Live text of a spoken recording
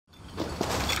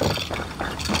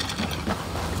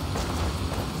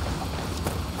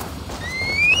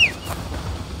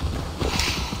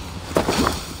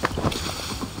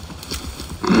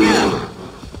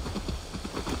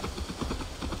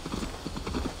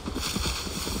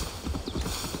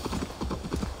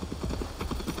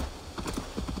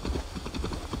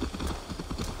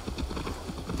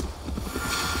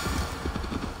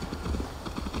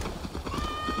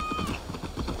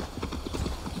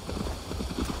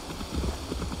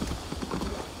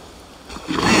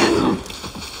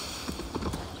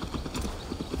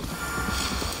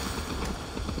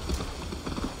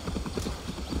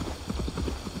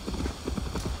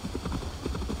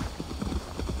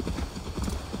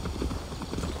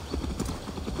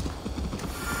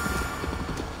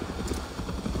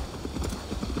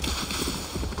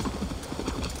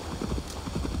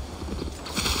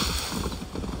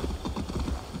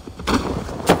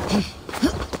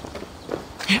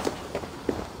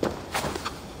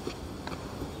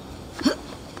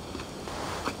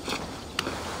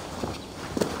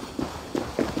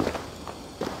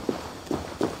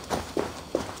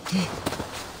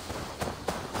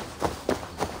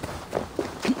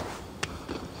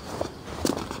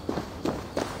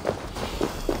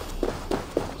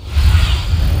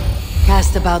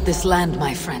least about this land,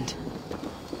 my friend.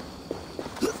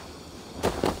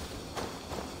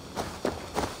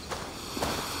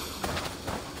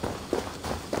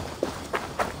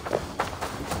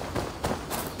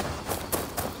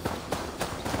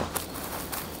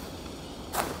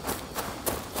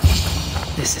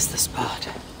 This is the spot.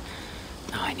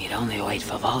 Now I need only wait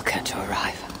for Volker to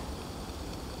arrive.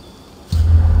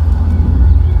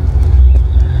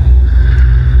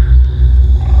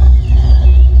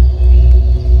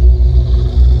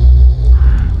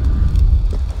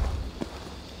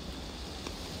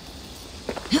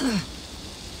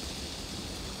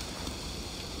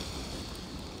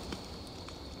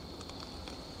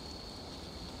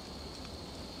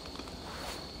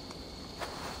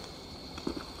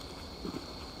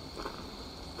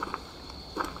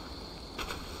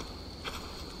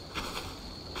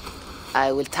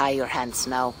 I will tie your hands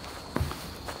now.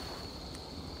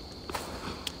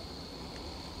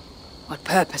 What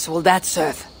purpose will that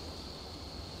serve?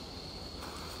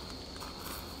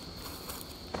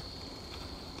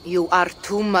 You are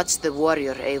too much the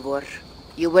warrior, Eivor.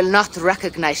 You will not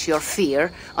recognize your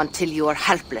fear until you are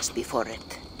helpless before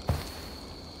it.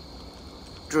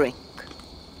 Drink.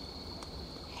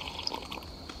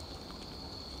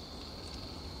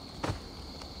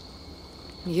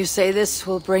 You say this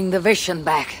will bring the vision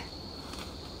back.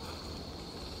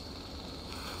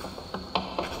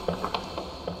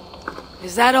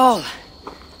 Is that all?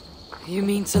 You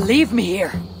mean to leave me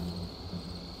here?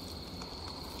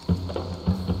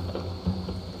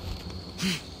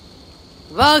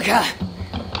 Volker!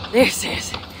 This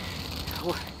is...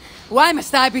 Why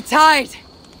must I be tied?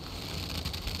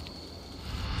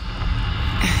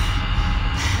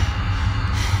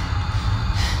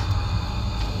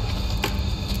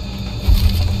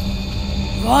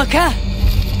 Volker?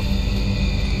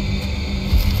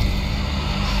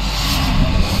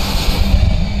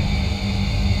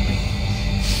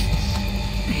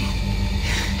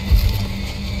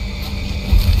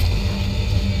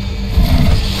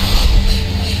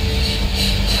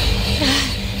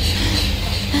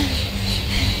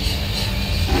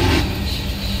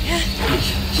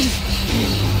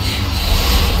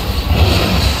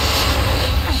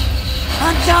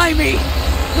 Untie me!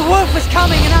 The wolf is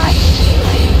coming and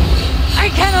I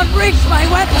cannot reach my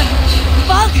weapon!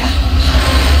 Volker!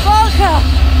 Volker!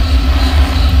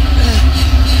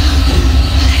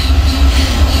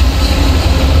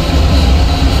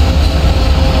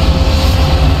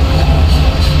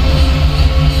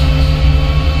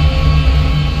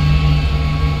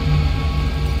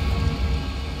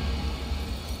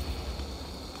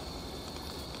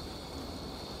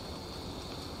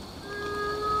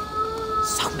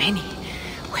 So many.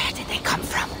 Where did they come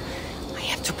from? I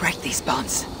have to break these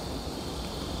bonds.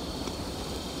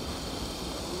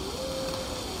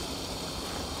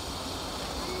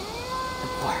 The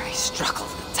more I struggle,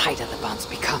 the tighter the bonds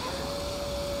become.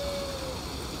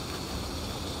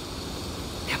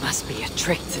 There must be a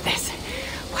trick to this.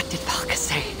 What did Volker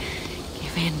say?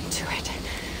 Give in to it.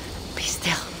 Be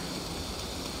still.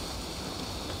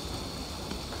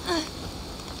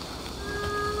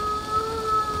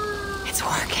 It's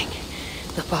working.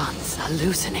 The bonds are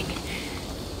loosening.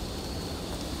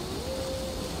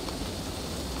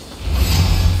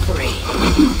 Free.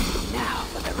 Now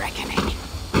for the reckoning.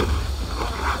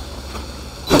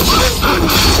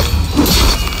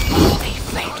 They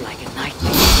fade like a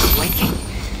nightmare waking.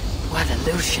 What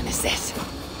illusion is this?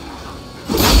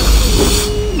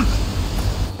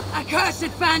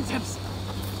 Accursed phantoms!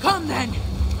 Come then!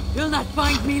 You'll not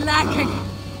find me lacking!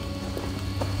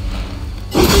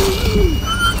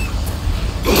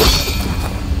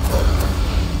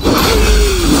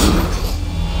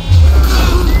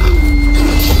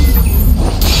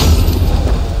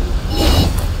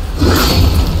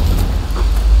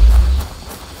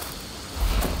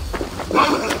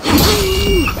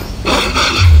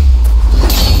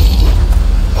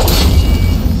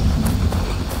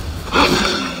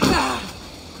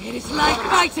 It is like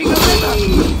fighting a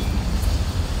river!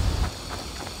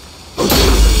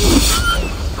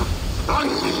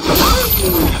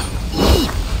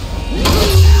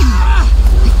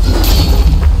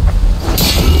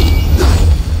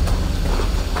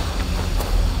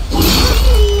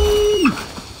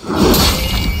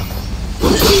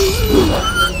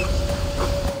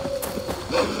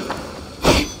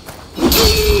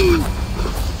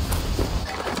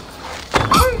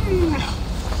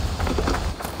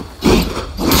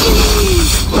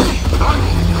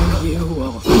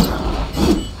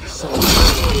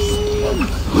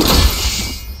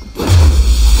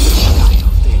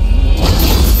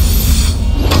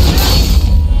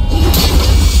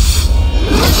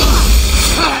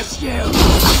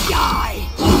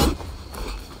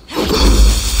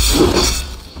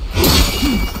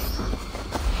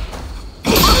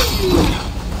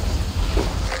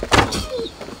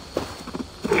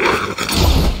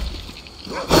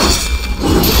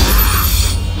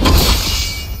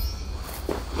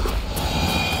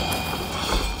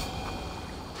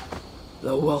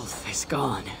 is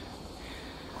gone.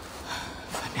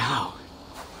 For now.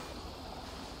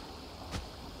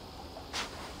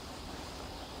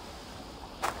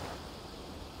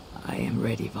 I am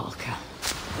ready, Volka.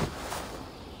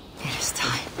 It is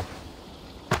time.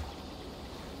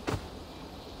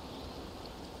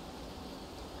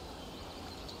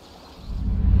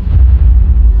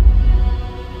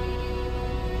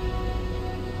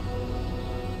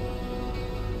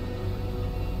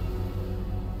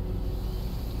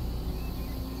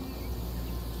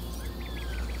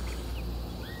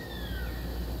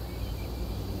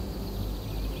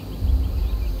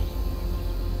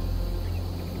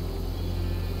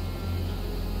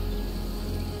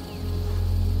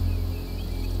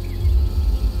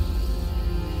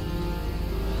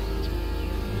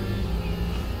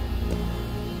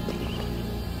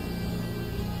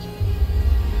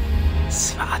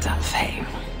 Svartalfheim.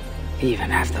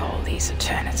 Even after all these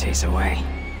eternities away,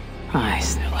 I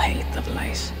still hate the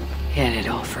place. Yet it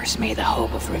offers me the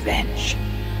hope of revenge.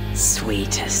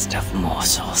 Sweetest of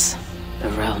morsels. The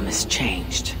realm is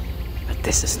changed, but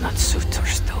this is not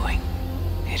Sutur's doing.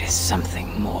 It is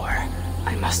something more.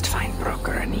 I must find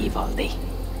Brooker and Ivaldi.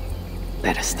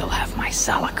 Better still have my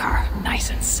Salakar nice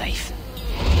and safe.